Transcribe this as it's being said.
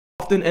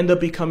often end up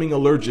becoming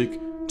allergic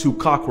to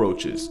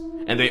cockroaches.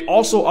 And they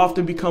also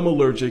often become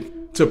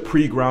allergic to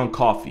pre-ground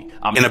coffee.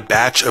 In a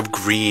batch of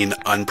green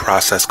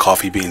unprocessed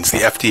coffee beans, the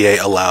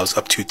FDA allows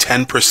up to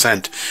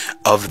 10%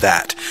 of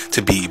that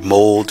to be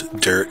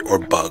mold, dirt, or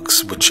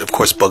bugs, which of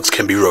course bugs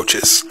can be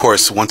roaches. Of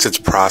course, once it's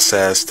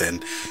processed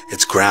and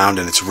it's ground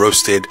and it's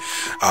roasted,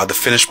 the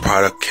finished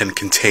product can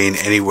contain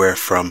anywhere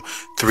from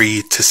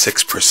 3 to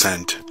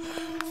 6%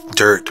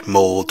 dirt,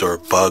 mold, or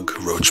bug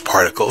roach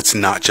particles. It's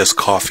not just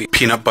coffee.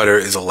 Peanut butter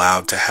is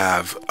allowed to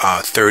have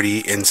 30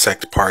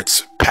 insect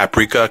parts.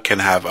 Paprika can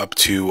have up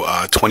to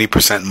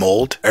 20%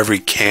 mold. Every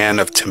can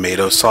of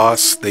tomato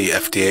sauce, the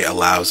FDA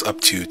allows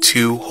up to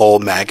 2 whole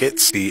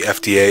maggots. The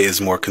FDA is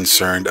more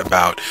concerned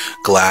about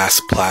glass,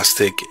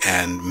 plastic,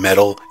 and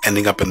metal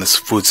ending up in the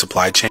food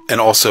supply chain.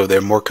 And also, they're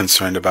more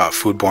concerned about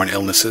foodborne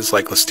illnesses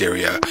like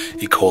Listeria,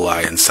 E.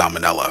 coli, and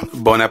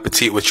Salmonella. Bon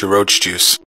appetit with your roach juice.